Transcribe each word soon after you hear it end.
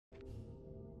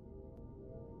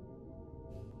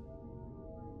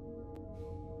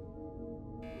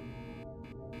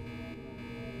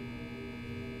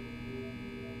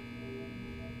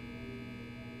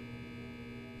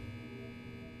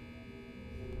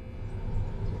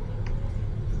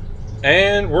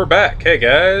And we're back. Hey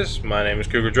guys, my name is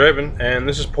Cougar Draven, and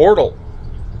this is Portal.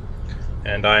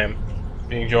 And I am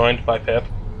being joined by Pip.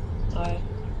 Hi.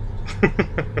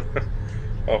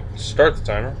 Oh, start the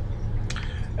timer.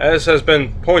 As has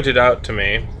been pointed out to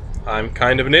me, I'm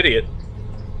kind of an idiot.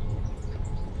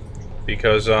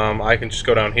 Because I can just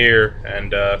go down here,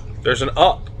 and there's an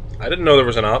up. I didn't know there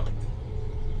was an up.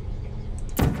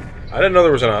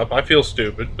 I feel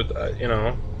stupid, but, you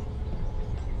know...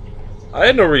 I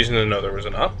had no reason to know there was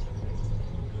an up.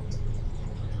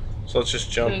 So let's just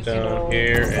jump down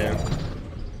here and...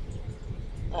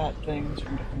 That things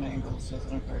from different angles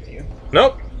doesn't occur to you.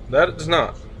 Nope, that does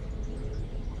not.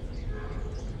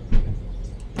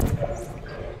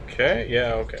 Okay,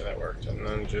 yeah, okay, that worked. And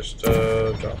then just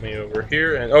drop me over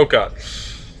here and... Oh god.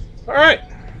 Alright.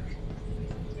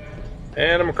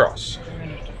 And I'm across. You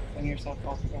managed to fling yourself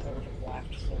off the other with a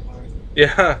laughed so hard.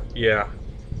 Yeah, yeah.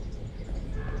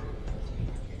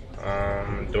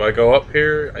 Do I go up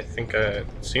here? I think it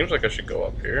seems like I should go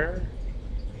up here.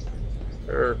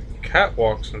 There are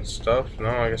catwalks and stuff. No,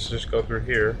 I guess I just go through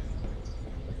here.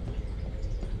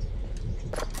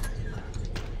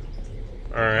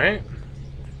 Alright.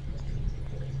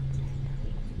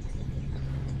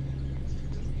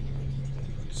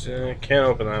 So, can't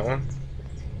open that one.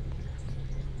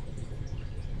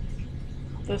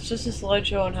 That's just a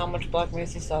slideshow on how much Black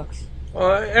Mesa sucks.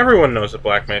 Well, everyone knows that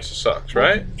Black Mesa sucks,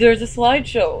 right? There's a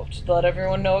slideshow to let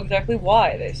everyone know exactly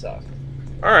why they suck.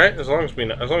 Alright, as long as we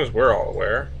know, as long as we're all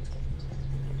aware.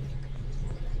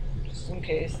 Just in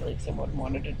case, like, someone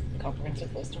wanted a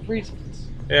comprehensive list of reasons.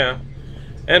 Yeah.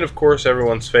 And of course,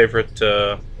 everyone's favorite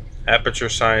aperture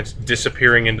science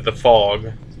disappearing into the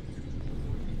fog.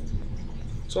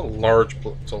 It's a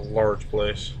large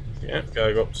place. Yeah,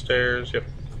 gotta go upstairs. Yep.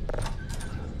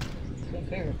 It's my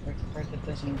favorite part that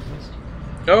doesn't exist.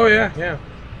 Oh yeah, yeah.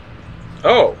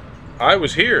 Oh, I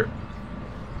was here.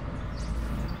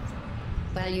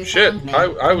 Well, you Shit, found me.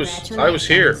 I was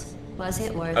here. Was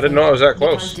it worth I didn't know I was that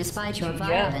Because close. despite your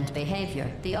violent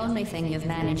behavior, the only thing you've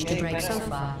managed to break so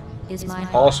far is my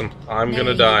heart. Awesome. I'm gonna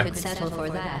Maybe die. you could settle for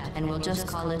that, and we'll just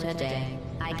call it a day.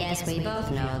 I guess we both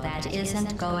know that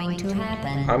isn't going to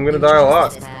happen. I'm gonna You die a chose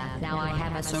lot. this path. Now I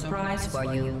have a surprise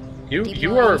for you.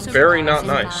 You are very not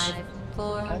nice.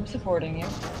 I'm supporting you.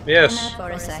 Yes. For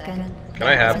a second. Can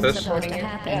I have this? Supposed to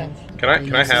happen. Can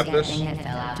I have That this? thing that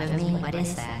fell out of me. What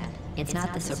is that? It's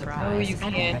not the surprise. No, you I've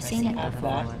never can't seen it have before.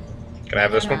 that. Can I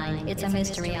have this one? Fine, it's a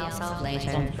mystery I'll solve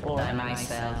later by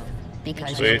myself.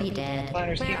 Because Sweet. you'll be dead.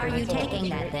 Finders Where are keepers, you that's all taking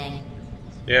that's that thing?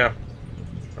 Yeah.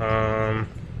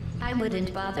 I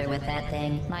wouldn't bother with that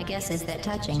thing. My guess is that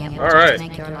touching it will All right. just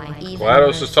make your life even GLaDOS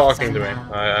worse is talking to me.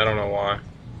 somehow. I don't know why.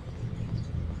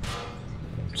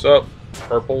 What's up,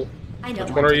 Purple? I don't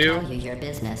Which want one are to you? tell you your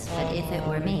business, but if it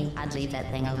were me, I'd leave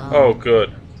that thing alone. Oh,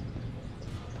 good.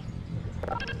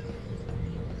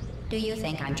 Do you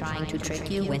think I'm trying to trick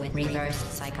you with reverse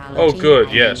psychology? Oh, good. I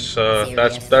mean, Yes.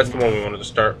 That's the one we wanted to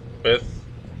start with.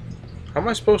 How am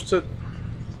I supposed to?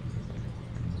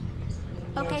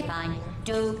 Okay, fine.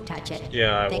 Do touch it.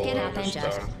 Yeah, I Pick will. it up and Just,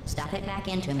 just stuff it back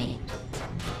into me.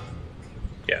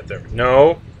 Yeah, there.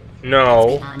 No. Be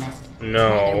No. honest.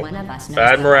 Neither one of us knows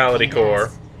Bad what morality that thing core.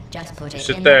 does. Just put it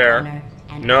Sit in there. the corner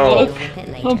and No. I'll Look deal with it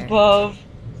later. above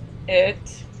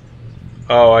it.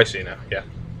 Oh, I see now. Yeah.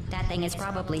 That thing is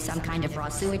probably some kind of raw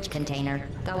sewage container.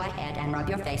 Go ahead and rub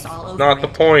your face all over Not it. the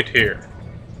point here.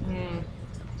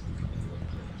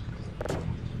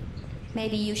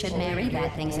 Maybe you should marry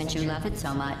that thing since you love it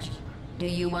so much. Do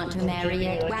you want to marry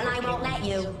it? Well, I won't let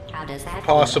you. How does that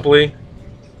Possibly.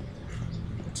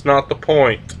 It's not the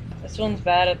point. This one's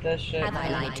bad at this shit. feel? Have I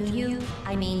lied to you?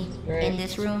 I mean, Right. in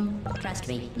this room? Trust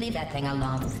me, leave that thing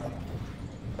alone.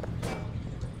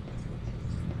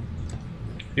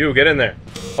 You, get in there.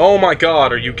 Oh my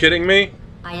god, are you kidding me?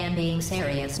 I am being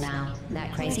serious now.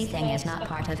 That crazy thing is not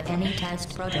part of any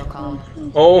test protocol.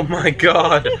 Oh my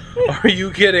god, are you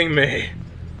kidding me?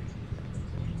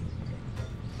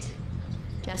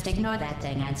 Just ignore that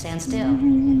thing and stand still.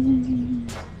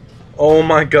 Oh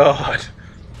my god.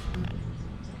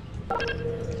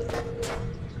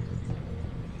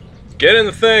 Get in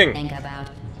the thing. Think about.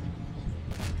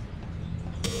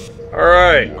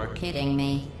 Alright. You're kidding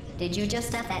me. Did you just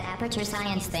stuff that aperture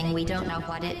science thing, we don't know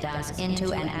what it does,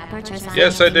 into an aperture science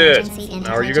Yes, I did. emergency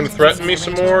Now, are you gonna intelligence threaten me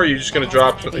some more, or are you just gonna That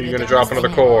drop- has to be are you the gonna drop dumbest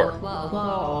another thing in the core? world.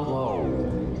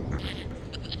 Whoa.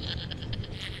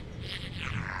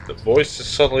 The voice has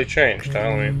subtly changed,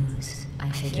 I mean. I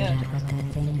figured Yeah. out what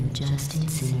that thing you just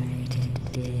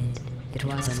incinerated did. It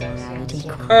was a morality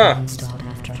core Huh. installed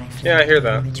after I Yeah, I hear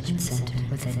that. enrichment center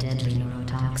with a deadly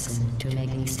neurotoxin. neurotoxin to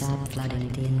make me stop flooding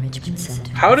the enrichment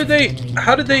center. How did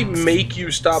they make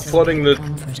you stop flooding the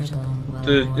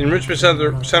enrichment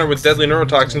center with deadly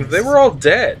neurotoxins? They were all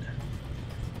dead.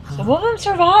 Some of them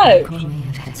survived. Cole may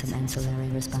have had some ancillary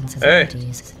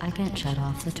responsibilities. I can't shut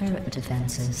off the turret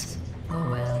defenses. Oh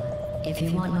well. If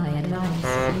you want my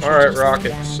advice. Alright,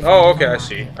 rockets. Oh, okay, I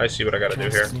see. I see what I gotta do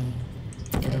here. Trust me,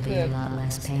 it'll be a lot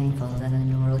less painful than a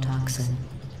neurotoxin.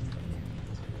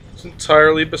 It's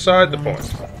entirely beside the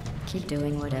point. Keep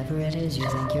doing whatever it is you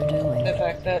think you're doing. The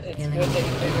fact that it's good that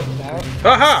you figured it out.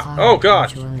 Haha! Oh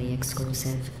god! Mutually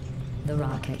exclusive. The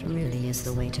rocket really is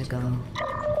the way to go.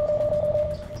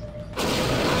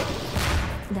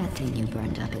 That thing you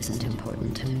burned up isn't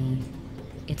important to me.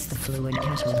 It's the fluid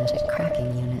catalytic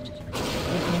cracking unit.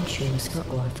 It can choose for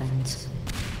orphans.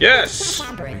 Yes!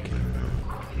 Fabric.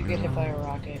 If you get hit by a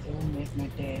rocket, it will make my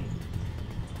day.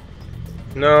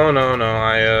 No,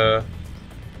 I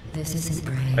This isn't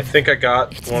brave. I think I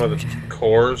got It's one of the murder.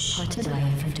 cores. What did I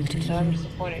ever do to So I'm you?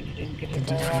 disappointed you didn't get The hit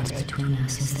by a difference rocket. between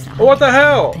us is that Oh, what the I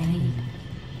hell? feel pain.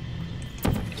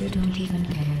 You don't even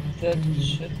care. That do you?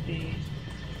 should be.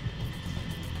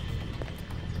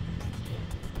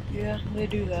 Yeah, they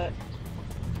do that.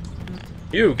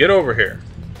 You, get over here.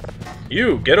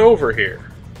 You, get over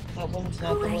here. That one's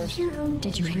not the worst.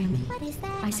 Did you hear me?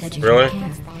 I said you Really? don't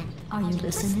care. Are you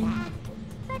listening?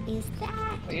 What is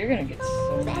that? But you're gonna get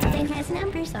so That thing mad. has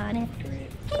numbers on it.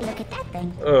 Great. Hey, look at that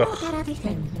thing. Ugh. That other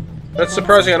thing. That's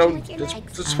surprising I don't...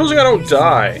 It's supposing I don't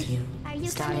die. Are you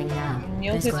Starting now,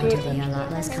 You'll there's get going to to it be a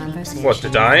lot less conversation. What, to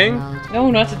dying? about No,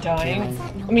 not to dying.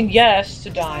 I mean, yes, to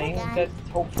dying. That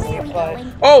hopefully, but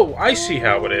Oh, I see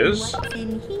how it is. What's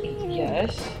in here?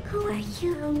 yes. Who are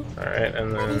you? Alright,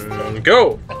 and then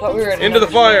go! I thought we were at Into the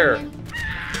fire!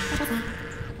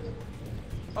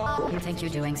 You think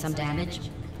you're doing some damage?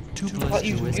 I thought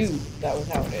you knew that was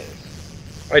how it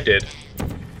is. I did.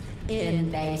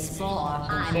 In base 4,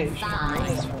 I'm Say, she's been doing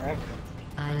this fine. forever.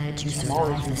 I let you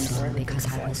survive this long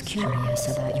because I was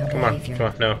curious about your Come on,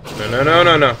 behavior. come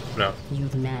on, no.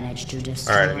 You've managed to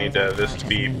destroy Alright, I need that this part to of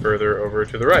be me. further over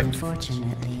to the right.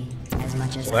 Unfortunately, as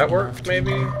much as Will that I'd work, love to,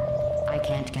 maybe? I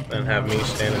can't get the And have me nerve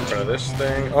stand in to front of this get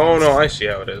thing. ahead. Oh no, I see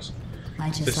how it is. I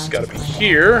just This has like gotta to be point out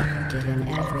here. that you're given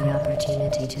every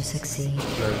opportunity to succeed.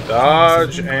 Then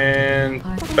dodge and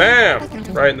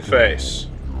bam! Right in the face.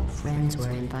 Friends were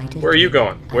invited. Where are you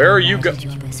going? Where are you go? going?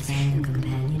 Your best friend and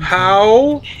companion.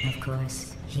 How? Of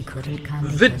course, he couldn't come.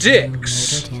 The because you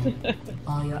dicks. murdered him.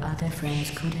 All your other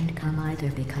friends couldn't come either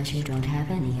because you don't have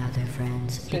any other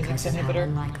friends. Because of how inhibitor.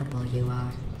 unlikable you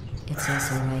are. It says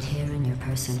so right here in your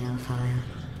personnel file.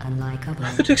 Unlikable.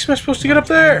 How the dicks am I supposed to get up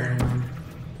there?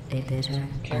 A bitter,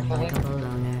 Carefully. unlikable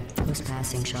loner whose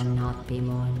passing shall not be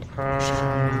mourned.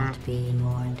 Shall not be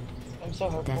mourned. I'm so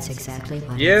hopeful. That's exactly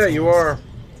what it Yeah, says. you are.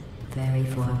 Very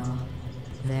formal.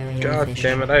 Very God official.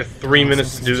 damn it, I have 3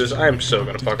 minutes to do this. I am so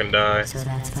gonna fucking die. So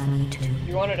that's funny too. If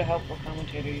you wanted a helpful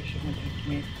commentator, you shouldn't have picked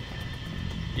me.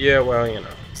 Yeah, well, you know.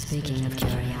 Speaking of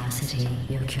curiosity,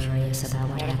 you're curious about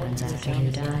what happens after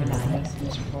you die,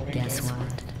 right? Guess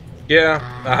what? Yeah.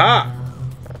 Aha!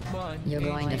 You're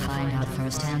going to find out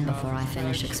firsthand before I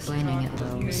finish explaining it,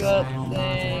 though. You So got I won't the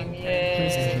bother. thing,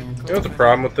 Here's a yay. hint. You know what the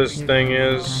problem with this thing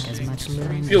is? As much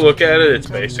loom If as you look at it, can it's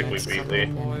until the basically next couple Wheatley. of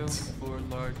minutes.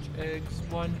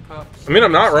 I mean,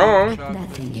 I'm not wrong. That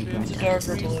thing you burned up darker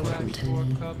isn't blue. important to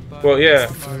me. Well, yeah.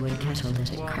 The fluid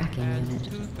catalytic cracking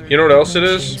unit. You know what else it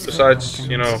is? Besides,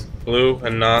 you know, blue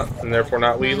and not, and therefore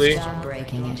not Wheatley? Stop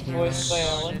breaking it here. Voiced by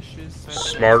Alan.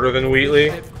 Smarter than Wheatley?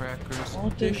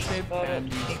 What did you say about it?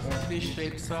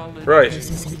 Right. This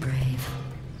isn't brave.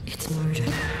 It's murder.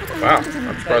 Wow. I'm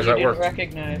surprised that you didn't worked.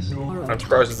 recognize. I'm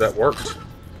surprised that worked.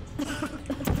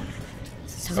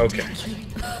 So Okay. deadly.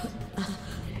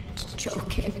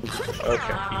 Joking.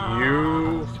 Okay.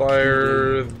 You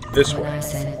fire this When I way.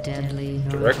 said deadly,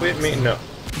 Directly at me? No.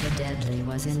 The deadly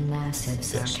was in massive Yes,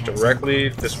 sarcasm. directly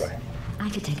this way. I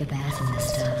could take a bath in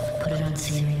this stuff, put it on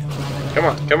cereal. while Come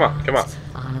on, come on, come on.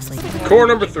 Honestly, Core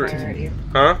number Fire at 3. you.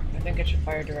 Huh? I think it should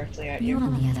fire directly at you, you.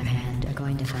 on the other hand, are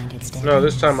going to find its deadly. No,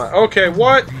 this time I... Okay,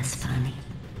 what? Less funny.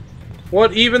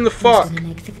 What even the Who's fuck? gonna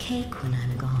make the cake when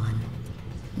I'm gone?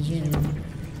 You.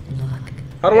 Look.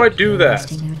 How do I do you're that?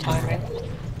 wasting your time. Timing.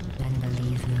 And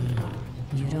believe me,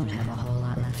 you don't have a whole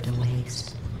lot left to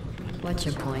waste. What's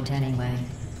your point anyway?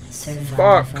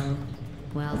 Survival?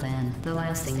 Well then, the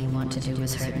last thing you want to do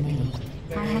is hurt me.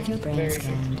 I have your brain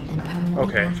scanned and permanently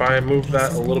Okay, if I move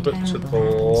that a little bit to the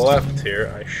left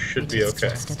here, I should be okay.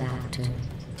 Just about to.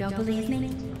 Don't believe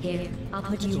me? Here, I'll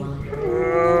put you on.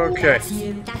 Okay. That's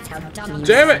you. That's how dumb you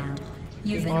Damn it! sound.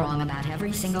 You've been wrong about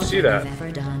every single See thing that? you've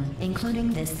ever done,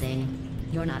 including this thing.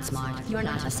 You're not smart. You're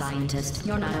not a scientist.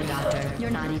 You're not a doctor. You're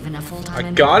not even a full-time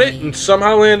I got it and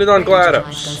somehow landed on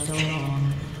GLaDOS. So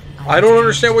long. I don't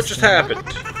understand what just happened.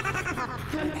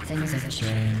 Things have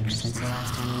changed since the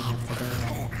last time we left the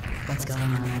building. What's going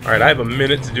on? Alright, I have a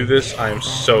minute to do this. I am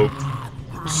so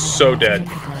dead.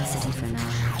 Capacity for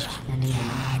knowledge, and even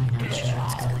I'm not sure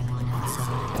what's going on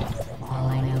outside. All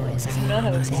I know is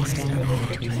I'm losing standing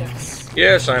between us.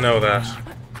 Yes, I know that.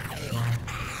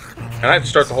 And I have to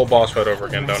start the whole boss fight over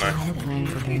again, don't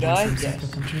I? You died?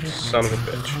 Yes. Son of a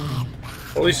bitch.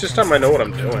 Well, at least this time I know what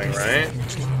I'm doing, right?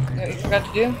 What you forgot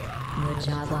to do? Good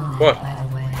job on that, What? by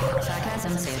the way.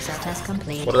 Sarcasm saves that test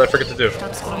complete. What did I forget to do?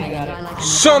 Stop screaming. I like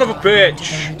Son of a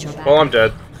bitch! Well, I'm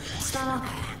dead. Stop.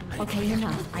 Okay,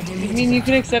 enough. I didn't You mean you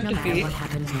can accept defeat? what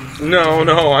happens next.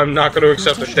 No, I'm not going to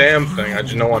accept a damn thing. I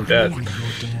just know I'm dead.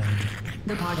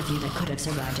 The part of you that could have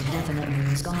survived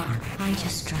indefinitely is gone. I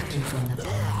just struck you from the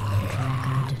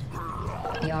back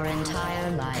record. Your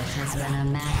entire life has been a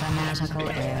mathematical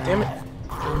error. Damn it.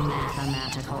 A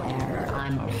mathematical error.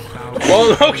 I'm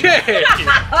Well, okay!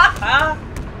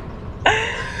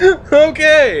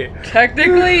 Okay!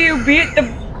 Technically, you beat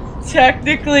the.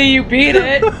 Technically, you beat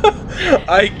it.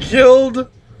 I killed...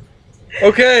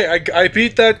 Okay, I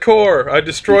beat that core. I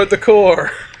destroyed the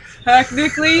core.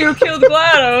 Technically, you killed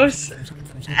GLaDOS.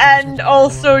 And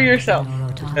also yourself.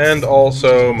 And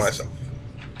also myself.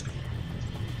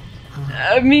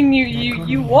 I mean,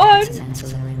 you won.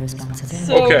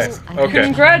 So, Okay, okay.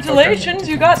 Congratulations,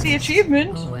 you got the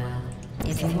achievement.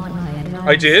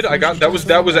 I did. I got that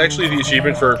was actually the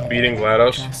achievement for beating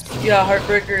GLaDOS. Yeah,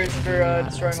 Heartbreaker is for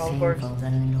destroying all the cores. I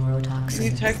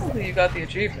mean, technically, you got the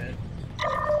achievement.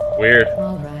 Weird.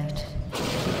 Alright. Keep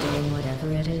doing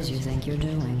whatever it is you think you're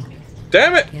doing.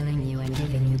 Damn it! Killing you and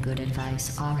giving you good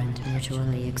advice aren't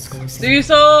mutually exclusive.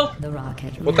 Cecil! The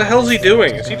rocket. What the hell's he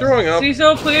doing? Is he throwing up?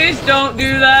 Cecil, please don't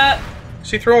do that.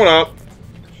 Is he throwing up?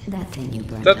 That thing you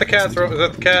Is that the cat throw? Is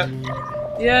that the cat?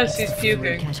 Yes, he's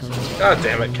puking. God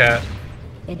damn it, cat.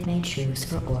 It made shoes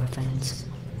for orphans.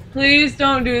 Please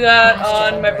don't do that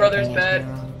on my brother's bed.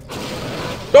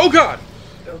 Oh god!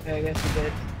 Okay, I guess you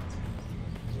did.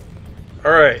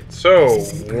 Alright, so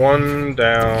one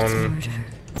down.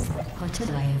 What did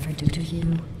I ever do to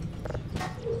you?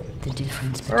 The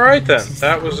difference between Alright then, us is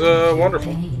that was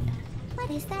wonderful. pain. What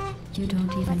is that? You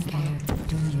don't even care,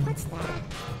 do you? What's that?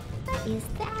 What is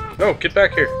that? No, get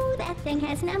back here. Oh, that thing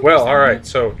has numbers. Well, on alright, it.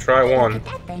 so try Look one. at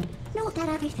that thing. Note that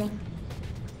everything.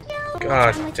 No, what's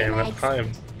God wrong with your damn it, legs? I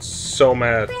am so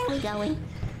mad. Where are we going?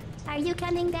 Are you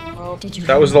coming back? Well, Did you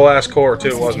That was the last core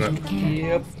too, wasn't it?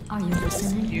 yep. Are you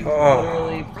listening? You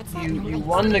Oh. literally, you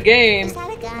won the game Is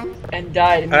that a gun? and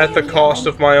died At the cost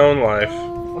of my own life.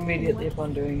 Oh, immediately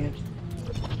upon doing it.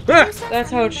 Ah!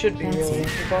 That's how it should be, really.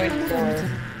 If you're going for,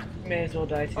 you may as well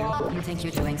die too. You think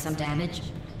you're doing some damage?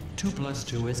 2 +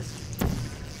 2 is...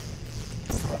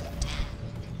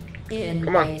 In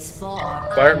Come on. baseball.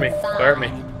 Fire at me, fire at me.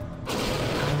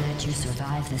 I'll let you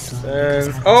survive this long. And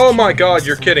because I oh was my god, curious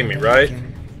you're kidding me, about right? your-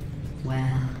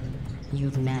 Well,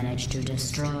 you've managed to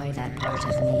destroy that part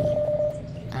of me.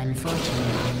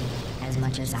 Unfortunately, as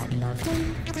much as I'd love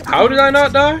to How did I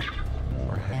not die?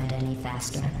 get any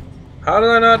faster, How did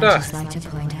I not I'd die? just like to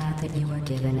point out that you were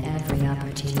given every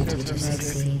opportunity to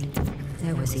succeed.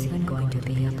 There was even going to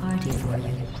be a party for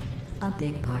you. A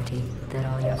big party that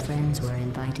all your friends were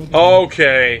invited to.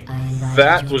 Okay, I invited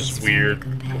that you was as weird. my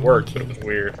companion It worked, but it kid. was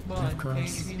weird. Of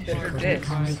course, he Bitter couldn't dicks.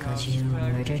 come because you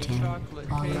murdered him.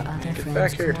 All your other back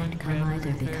friends here. couldn't come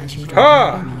either because you don't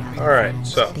Ha! have any other Alright,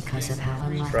 friends so, because of how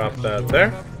drop unlikable that you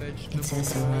there. are. It says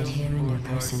so right here in your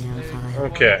personnel file.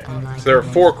 Okay, so there are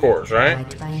 4 cores, right?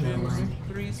 Liked by no one.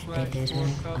 A bitter,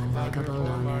 unlikable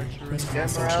loner whose Yeah,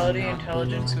 message morality, shall not be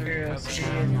intelligence, mourned, curiosity,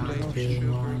 shall and not be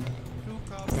mourned.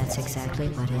 That's exactly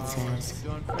what it says.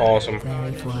 Awesome.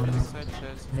 Very formal.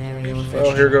 Very official.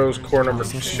 Well, here goes core number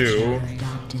As if 2. it's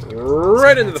adopted.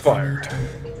 Right into the fire.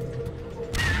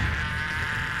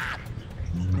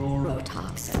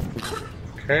 Neurotoxin.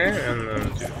 Okay, and then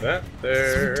do that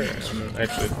there. And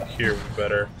actually, here would be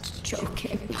better.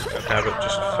 Joking. And have it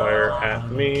just fire at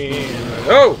me. And then,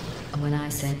 oh! When I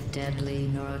said deadly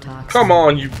neurotoxin, Come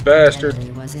on, you bastard.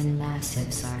 deadly was in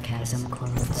massive sarcasm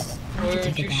quotes. I Why could aren't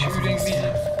take you a bath of shooting this me?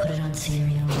 stuff, put it on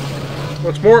cereal.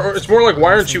 Well, it's more like,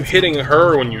 why aren't you hitting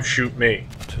her when you shoot me?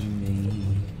 To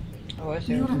me. Oh, I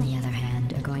see. You, on the other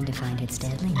hand, are going to find its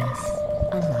deadliness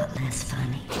a lot less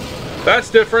funny. That's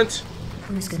different.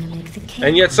 Who's gonna make the cake?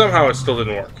 And yet somehow it still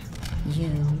didn't work. You.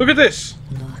 Look at this.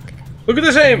 Look. Look at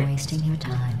this You're aim. wasting your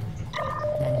time.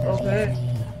 And believe Okay. me,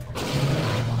 you don't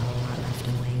have a whole lot left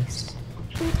to waste.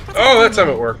 Oh, that's how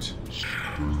it worked.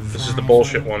 This is the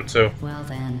bullshit one, too. Well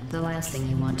then, the last thing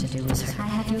you want to do is hurt. I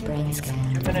have your brain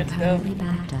scanned and minutes ago. permanently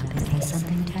backed up in case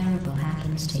something terrible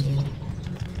happens to you.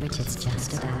 Which it's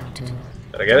just about to.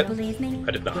 Did I get it? Believe me?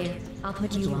 I did not. Here, I'll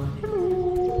put you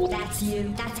on. That's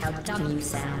you. That's how dumb you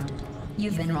sound.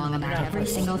 You've been wrong about every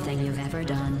single thing you've ever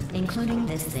done, including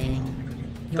this thing.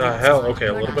 You're The not hell? smart. Okay,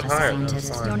 a You're little not bit higher, that's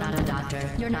scientist. fine. You're not a doctor.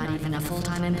 You're not even a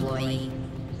full-time employee.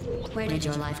 Where did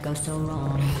your life go so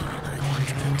wrong? I'm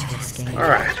trying to escape.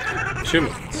 Alright. 2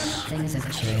 minutes. Things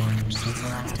have changed since the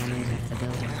last time you left the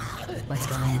building. What's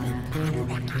going on? Where will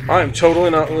make you? I'm totally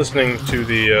not listening to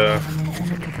the, An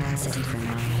infinite capacity for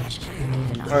knowledge,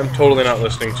 and even I'm totally not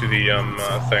listening to the,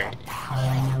 thing. All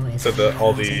I know is So the,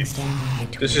 all the, what's standing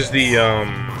between this is the,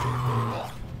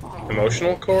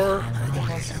 emotional core?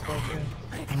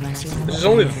 unless you This is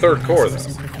only the third core, though.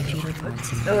 supercomputer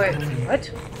parts in Oh wait,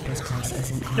 what? this place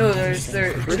isn't No, there's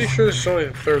Pretty sure this is only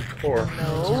the third core.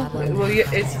 no. Well, yeah,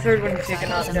 it's the third one you take a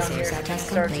knock down here. It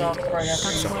starts off right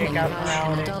after you take out an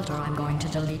reality. adult or I'm going to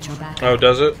delete your back. Oh,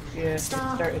 does it? Yeah, it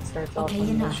starts off Okay, when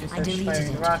enough. she I starts deleted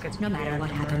firing it. rockets. No matter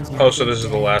what happens. Oh, so this is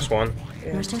the last one?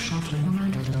 You're still shuffling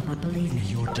around a little, but believe me,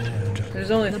 You're dead.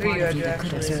 There's only the three part you of had you to that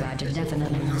could have actually. survived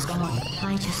indefinitely is gone.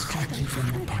 I just struck you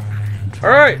from the back.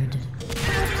 Alright!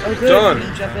 Oh good, Done. you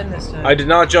didn't jump in this time. I did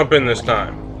not jump in this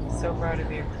time. So proud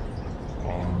of you.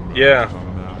 Yeah.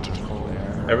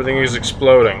 Everything is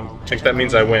exploding. I think that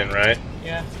means I win, right?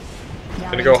 Yeah.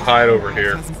 I'm gonna go hide over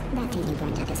here. That feeling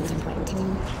Brent isn't important to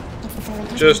me. It's the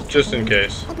feeling Just in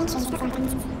case. adventures for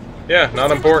orphans. Yeah,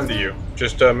 not important to you.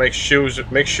 Just make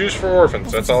shoes for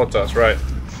orphans. That's all it does, right?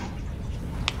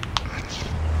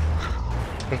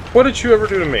 What did you ever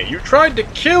do to me? You tried to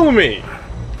kill me.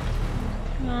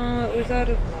 No, it was out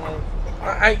of love.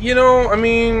 I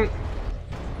mean,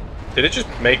 did it just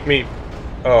make me?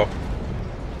 Oh,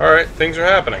 all right. Things are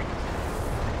happening.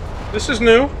 This is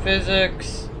new.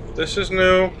 Physics. This is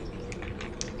new.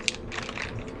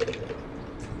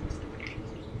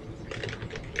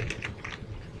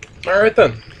 All right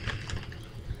then.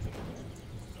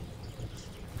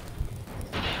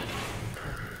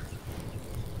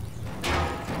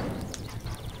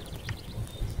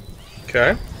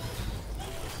 Okay.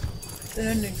 The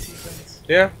ending sequence.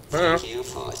 Yeah. I don't know. Thank you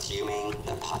for assuming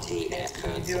the party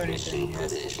escort do anything, mission yeah.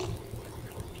 position.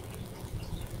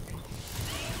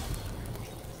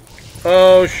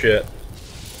 Oh shit.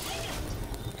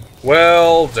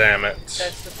 Well, damn it.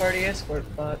 That's the party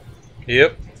escort bot.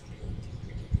 Yep.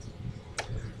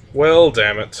 Well,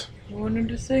 damn it. I wanted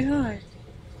to say hi.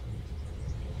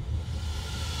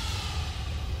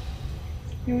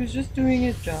 He was just doing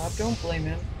his job. Don't blame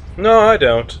him. No, I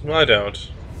don't. I don't.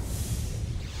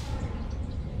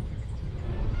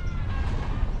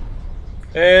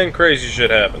 And crazy shit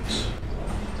happens.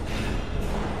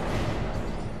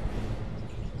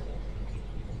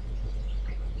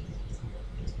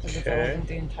 As if that Okay. wasn't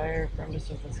the entire premise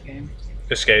of this game.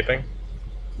 Escaping?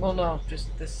 Well, no,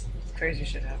 just this crazy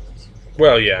shit happens.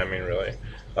 Well, yeah, I mean, really.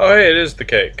 Oh, hey, it is the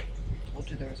cake. Told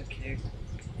you there was a cake.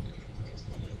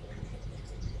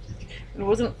 It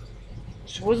wasn't.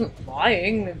 She wasn't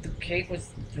lying. The cake was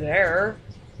there.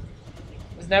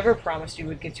 It was never promised you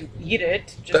would get to eat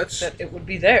it. Just That's- that it would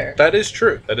be there. That is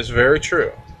true. That is very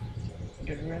true.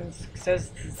 Everyone says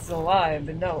this is a lie,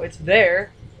 but no, it's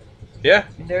there. Yeah.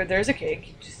 There's a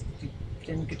cake. You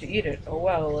didn't get to eat it. Oh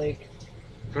well, like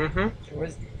Mm-hmm.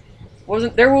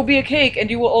 there will be a cake, and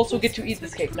you will also get to eat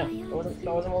this cake. No,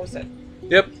 that wasn't what was said.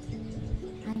 Yep.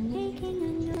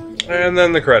 And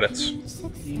then the credits.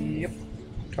 Yep.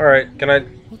 Alright, can I...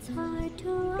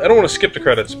 I don't want to skip the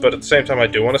credits, but at the same time I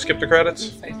do want to skip the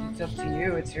credits. It's up to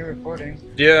you. It's your recording.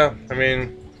 Yeah, I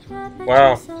mean...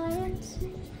 Wow.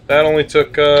 That only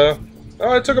took, oh,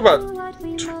 it took about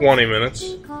 20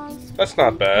 minutes. That's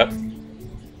not bad.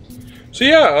 So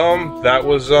yeah, that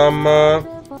was, That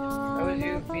was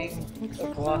you being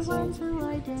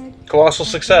a colossal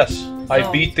success. I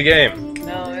No. beat the game.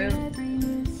 No,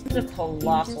 it's a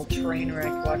colossal train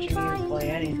wreck watching you play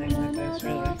anything like this,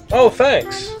 really. Oh,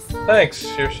 thanks. Thanks,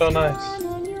 you're so nice.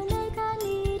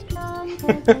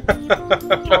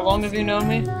 How long have you known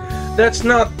me? That's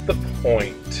not the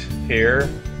point here.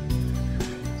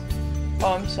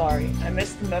 Oh, I'm sorry. I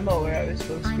missed the memo where I was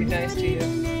supposed to be nice to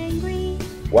you.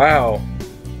 Wow.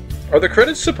 Are the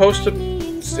credits supposed to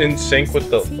be in sync with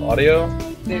the audio?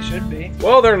 They should be.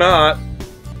 Well, they're not.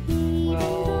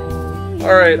 Well,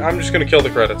 Alright, I'm just gonna kill the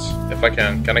credits, if I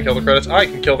can. Can I kill the credits? I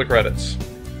can kill the credits.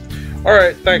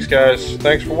 Alright, thanks guys.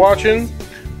 Thanks for watching.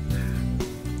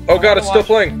 Oh god, it's still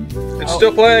playing. It's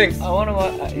still playing. I want to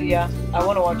watch. Yeah, I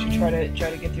want to watch you try to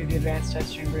get through the advanced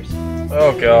test chambers.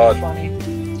 Oh god. Funny.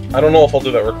 I don't know if I'll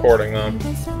do that recording though.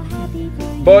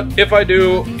 But if I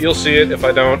do, you'll see it. If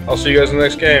I don't, I'll see you guys in the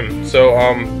next game. So,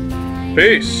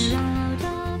 peace.